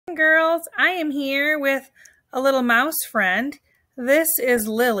girls. I am here with a little mouse friend. This is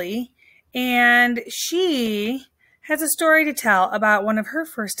Lily, and she has a story to tell about one of her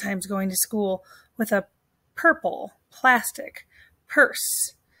first times going to school with a purple plastic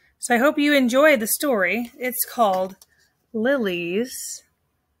purse. So I hope you enjoy the story. It's called Lily's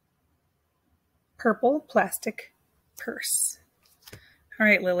Purple Plastic Purse. All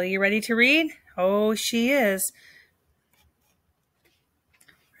right, Lily, you ready to read? Oh, she is.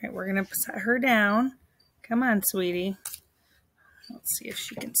 All right, we're going to set her down. Come on, sweetie. Let's see if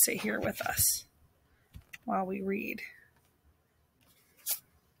she can stay here with us while we read.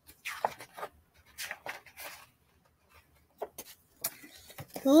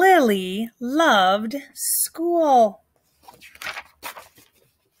 Lily loved school.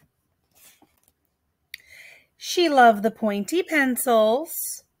 She loved the pointy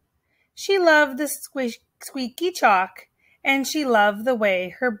pencils. She loved the squeaky chalk, and she loved the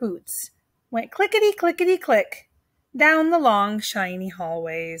way her boots went clickety-clickety-click down the long, shiny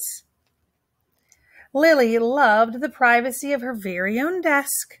hallways. Lily loved the privacy of her very own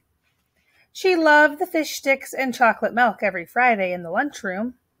desk. She loved the fish sticks and chocolate milk every Friday in the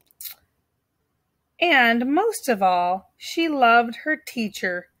lunchroom. And most of all, she loved her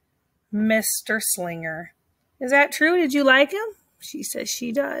teacher, Mr. Slinger. Is that true? Did you like him? She says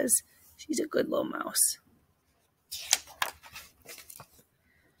she does. She's a good little mouse.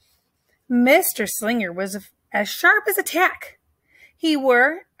 Mr. Slinger was as sharp as a tack. He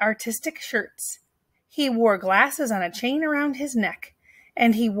wore artistic shirts. He wore glasses on a chain around his neck,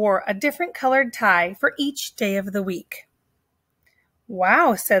 and he wore a different colored tie for each day of the week.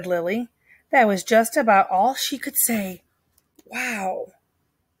 Wow, said Lily. That was just about all she could say. Wow.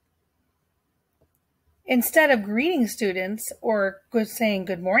 Instead of greeting students or saying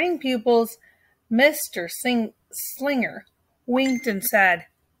good morning, pupils, Mr. Slinger winked and said,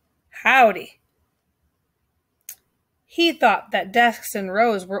 "Howdy." He thought that desks and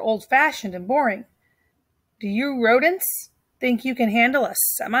rows were old-fashioned and boring. Do you rodents think you can handle a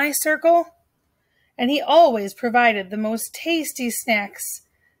semicircle? And he always provided the most tasty snacks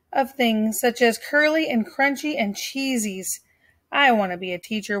of things such as curly and crunchy and cheesies. I want to be a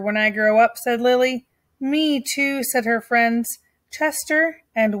teacher when I grow up, said Lily. Me too, said her friends, Chester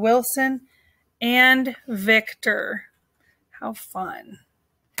and Wilson and Victor. How fun.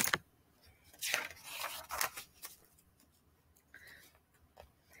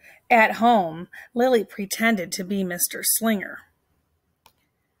 At home, Lily pretended to be Mr. Slinger.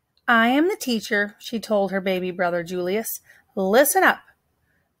 I am the teacher, she told her baby brother Julius. Listen up.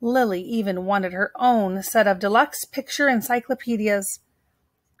 Lily even wanted her own set of deluxe picture encyclopedias.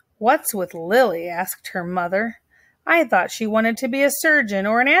 What's with Lily? Asked her mother. I thought she wanted to be a surgeon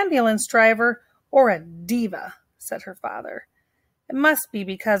or an ambulance driver or a diva, said her father. It must be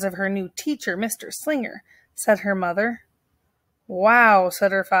because of her new teacher, Mr. Slinger, said her mother. Wow,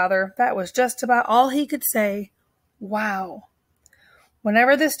 said her father. That was just about all he could say. Wow.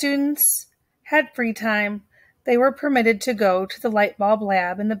 Whenever the students had free time, they were permitted to go to the light bulb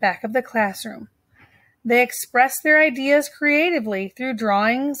lab in the back of the classroom. They expressed their ideas creatively through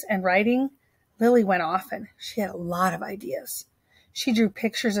drawings and writing. Lily went often. She had a lot of ideas. She drew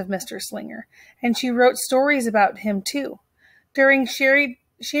pictures of Mr. Slinger, and she wrote stories about him too. During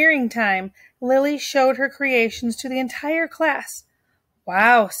sharing time, Lily showed her creations to the entire class.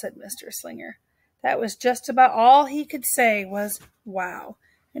 Wow, said Mr. Slinger. That was just about all he could say was wow.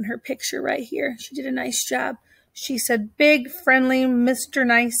 In her picture right here, she did a nice job. She said, big, friendly, Mr.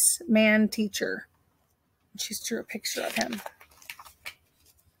 Nice Man teacher. She drew a picture of him.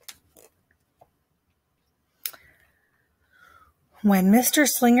 When Mr.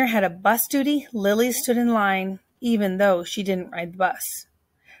 Slinger had a bus duty, Lily stood in line, even though she didn't ride the bus.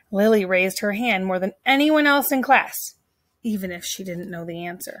 Lily raised her hand more than anyone else in class, even if she didn't know the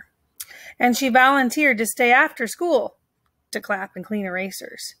answer. And she volunteered to stay after school to clap and clean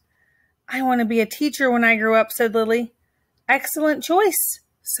erasers. I want to be a teacher when I grow up, said Lily. Excellent choice,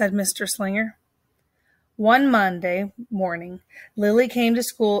 said Mr. Slinger. One Monday morning, Lily came to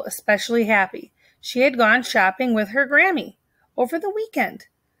school especially happy. She had gone shopping with her Grammy over the weekend.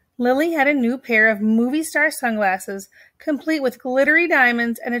 Lily had a new pair of movie star sunglasses, complete with glittery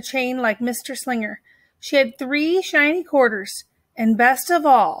diamonds and a chain like Mr. Slinger. She had 3 shiny quarters, and best of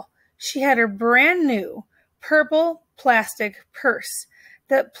all, she had her brand new purple plastic purse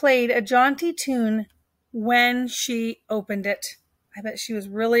that played a jaunty tune when she opened it. I bet she was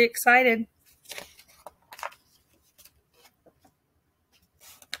really excited.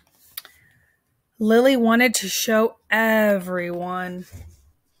 Lily wanted to show everyone.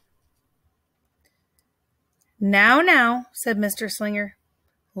 Now, said Mr. Slinger.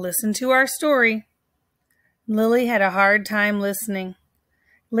 Listen to our story." Lily had a hard time listening.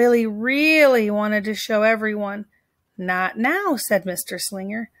 Lily really wanted to show everyone. "Not now," said Mr.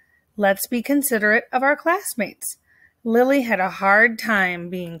 Slinger. "Let's be considerate of our classmates." Lily had a hard time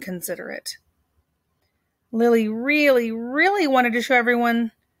being considerate. Lily really, really wanted to show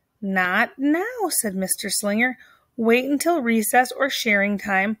everyone. "Not now," said Mr. Slinger. "Wait until recess or sharing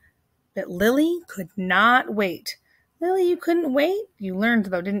time." But Lily could not wait. Lily, you couldn't wait? You learned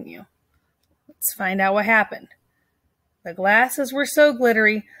though, didn't you? Let's find out what happened. The glasses were so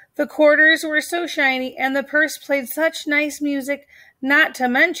glittery, the quarters were so shiny, and the purse played such nice music, not to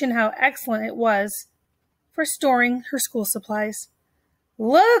mention how excellent it was for storing her school supplies.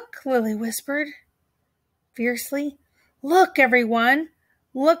 "Look," Lily whispered fiercely. "Look, everyone.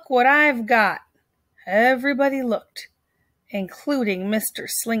 Look what I've got." Everybody looked, including Mr.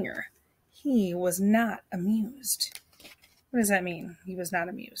 Slinger. He was not amused. What does that mean? He was not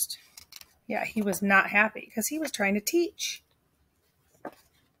amused. Yeah, he was not happy because he was trying to teach.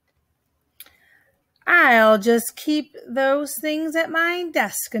 "I'll just keep those things at my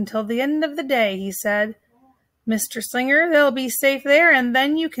desk until the end of the day," he said. "Mr. Slinger, they'll be safe there, and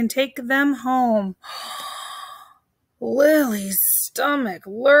then you can take them home." Lily's stomach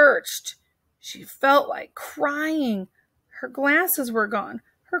lurched. She felt like crying. Her glasses were gone.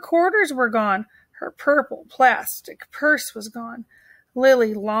 Her quarters were gone. Her purple plastic purse was gone.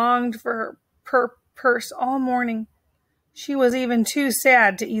 Lily longed for her purse all morning. She was even too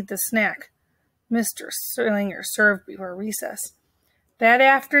sad to eat the snack Mr. Slinger served before recess. That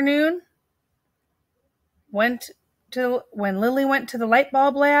afternoon, when Lily went to the light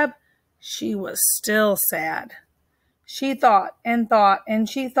bulb lab, she was still sad. She thought and thought and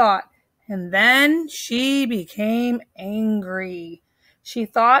she thought, and then she became angry. She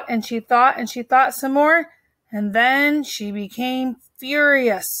thought and she thought and she thought some more, and then she became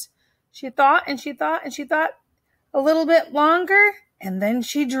furious. She thought and she thought and she thought a little bit longer, and then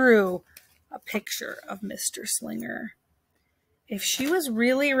she drew a picture of Mr. Slinger. If she was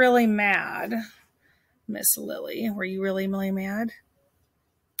really, really mad, Miss Lily, were you really, really mad?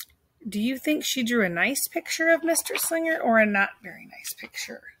 Do you think she drew a nice picture of Mr. Slinger or a not very nice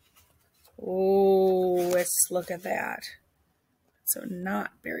picture? Oh, let's look at that. It's a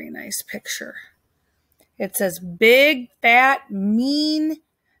not very nice picture. It says, "Big, fat, mean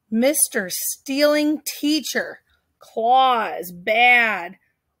Mr. Stealing Teacher. Claws, bad.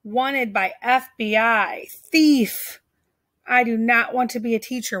 Wanted by FBI. Thief. I do not want to be a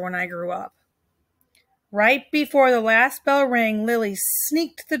teacher when I grew up." Right before the last bell rang, Lily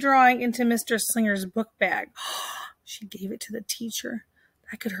sneaked the drawing into Mr. Slinger's book bag. She gave it to the teacher.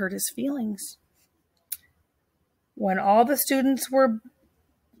 That could hurt his feelings. When all the students were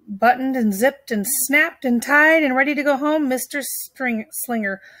buttoned and zipped and snapped and tied and ready to go home, Mr.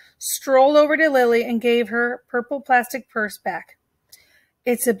 Slinger strolled over to Lily and gave her purple plastic purse back.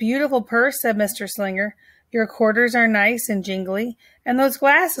 "It's a beautiful purse," said Mr. Slinger. "Your quarters are nice and jingly, and those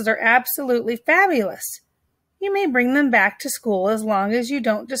glasses are absolutely fabulous. You may bring them back to school as long as you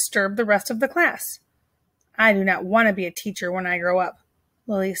don't disturb the rest of the class." "I do not want to be a teacher when I grow up,"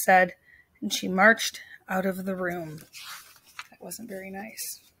 Lily said, and she marched out of the room. That wasn't very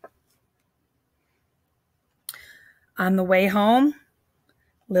nice. On the way home,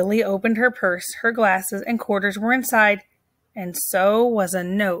 Lily opened her purse. Her glasses and quarters were inside, and so was a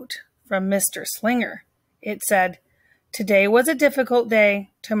note from Mr. Slinger. It said, "Today was a difficult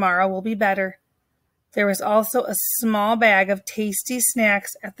day. Tomorrow will be better." There was also a small bag of tasty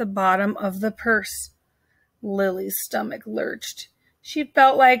snacks at the bottom of the purse. Lily's stomach lurched. She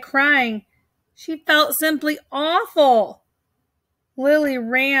felt like crying. She felt simply awful. Lily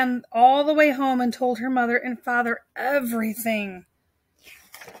ran all the way home and told her mother and father everything.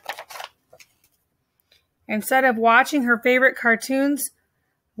 Instead of watching her favorite cartoons,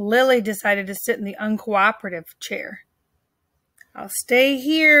 Lily decided to sit in the uncooperative chair. "I'll stay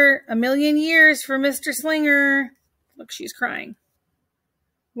here a million years for Mr. Slinger." Look, she's crying.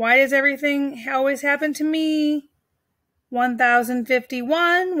 "Why does everything always happen to me?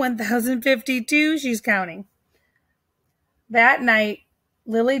 1051, 1052, she's counting. That night,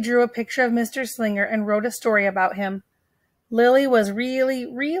 Lily drew a picture of Mr. Slinger and wrote a story about him. Lily was really,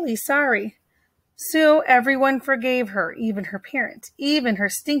 really sorry. So everyone forgave her, even her parents, even her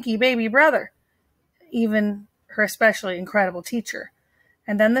stinky baby brother, even her especially incredible teacher.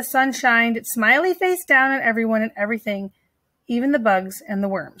 And then the sun shined its smiley face down on everyone and everything, even the bugs and the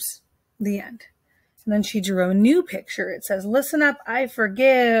worms. The end. And then she drew a new picture. It says, "Listen up, I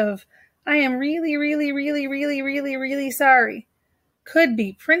forgive. I am really, really, really, really, really, really sorry. Could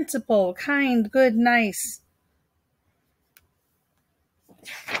be principal, kind, good, nice."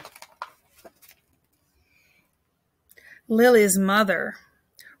 Lily's mother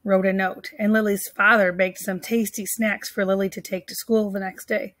wrote a note, and Lily's father baked some tasty snacks for Lily to take to school the next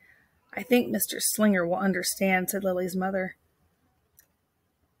day. "I think Mr. Slinger will understand," said Lily's mother.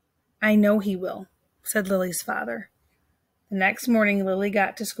 "I know he will," said Lily's father. The next morning, Lily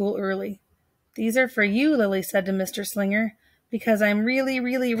got to school early. "These are for you," Lily said to Mr. Slinger, "because I'm really,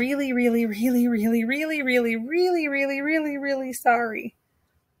 really, really, really, really, really, really, really, really, really, really, really sorry."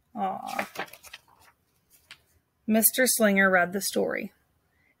 Aw. Mr. Slinger read the story,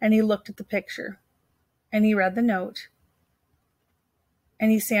 and he looked at the picture, and he read the note,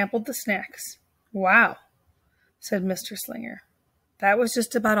 and he sampled the snacks. "Wow," said Mr. Slinger. That was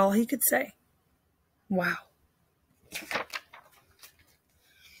just about all he could say. Wow.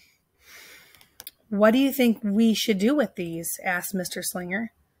 "What do you think we should do with these?" asked Mr.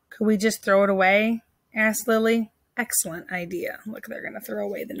 Slinger. "Could we just throw it away?" asked Lily. "Excellent idea." Look, they're going to throw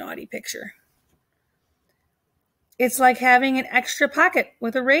away the naughty picture. "It's like having an extra pocket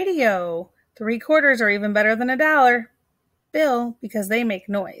with a radio. 3/4 are even better than $1. Bill, because they make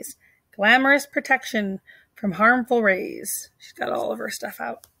noise. Glamorous protection from harmful rays." She's got all of her stuff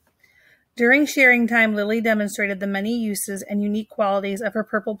out. During sharing time, Lily demonstrated the many uses and unique qualities of her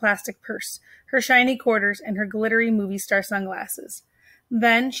purple plastic purse, her shiny quarters, and her glittery movie star sunglasses.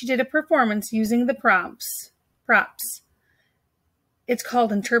 Then she did a performance using the props. "It's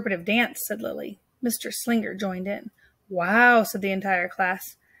called interpretive dance," said Lily. Mr. Slinger joined in. "Wow," said the entire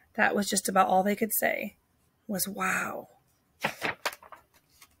class. That was just about all they could say, was wow.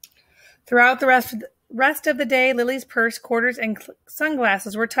 Throughout the rest of the day, Lily's purse, quarters, and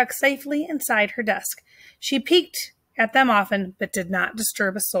sunglasses were tucked safely inside her desk. She peeked at them often, but did not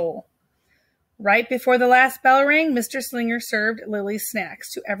disturb a soul. Right before the last bell rang, Mr. Slinger served Lily's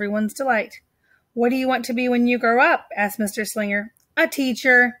snacks, to everyone's delight. "What do you want to be when you grow up?" asked Mr. Slinger. "A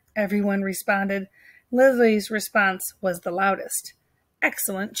teacher," everyone responded. Lily's response was the loudest.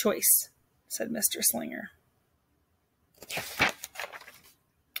 "Excellent choice," said Mr. Slinger.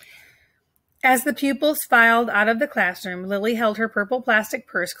 As the pupils filed out of the classroom, Lily held her purple plastic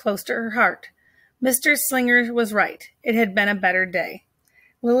purse close to her heart. Mr. Slinger was right. It had been a better day.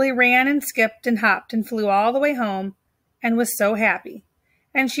 Lily ran and skipped and hopped and flew all the way home and was so happy.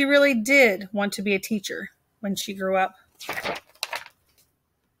 And she really did want to be a teacher when she grew up.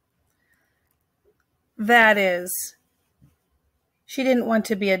 That is, she didn't want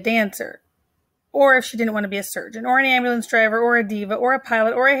to be a dancer, or if she didn't want to be a surgeon, or an ambulance driver, or a diva, or a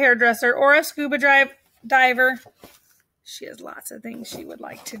pilot, or a hairdresser, or a scuba diver. She has lots of things she would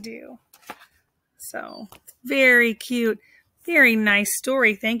like to do. So, very cute, very nice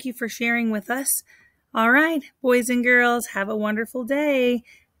story. Thank you for sharing with us. All right, boys and girls, have a wonderful day.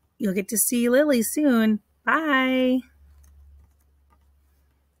 You'll get to see Lily soon. Bye.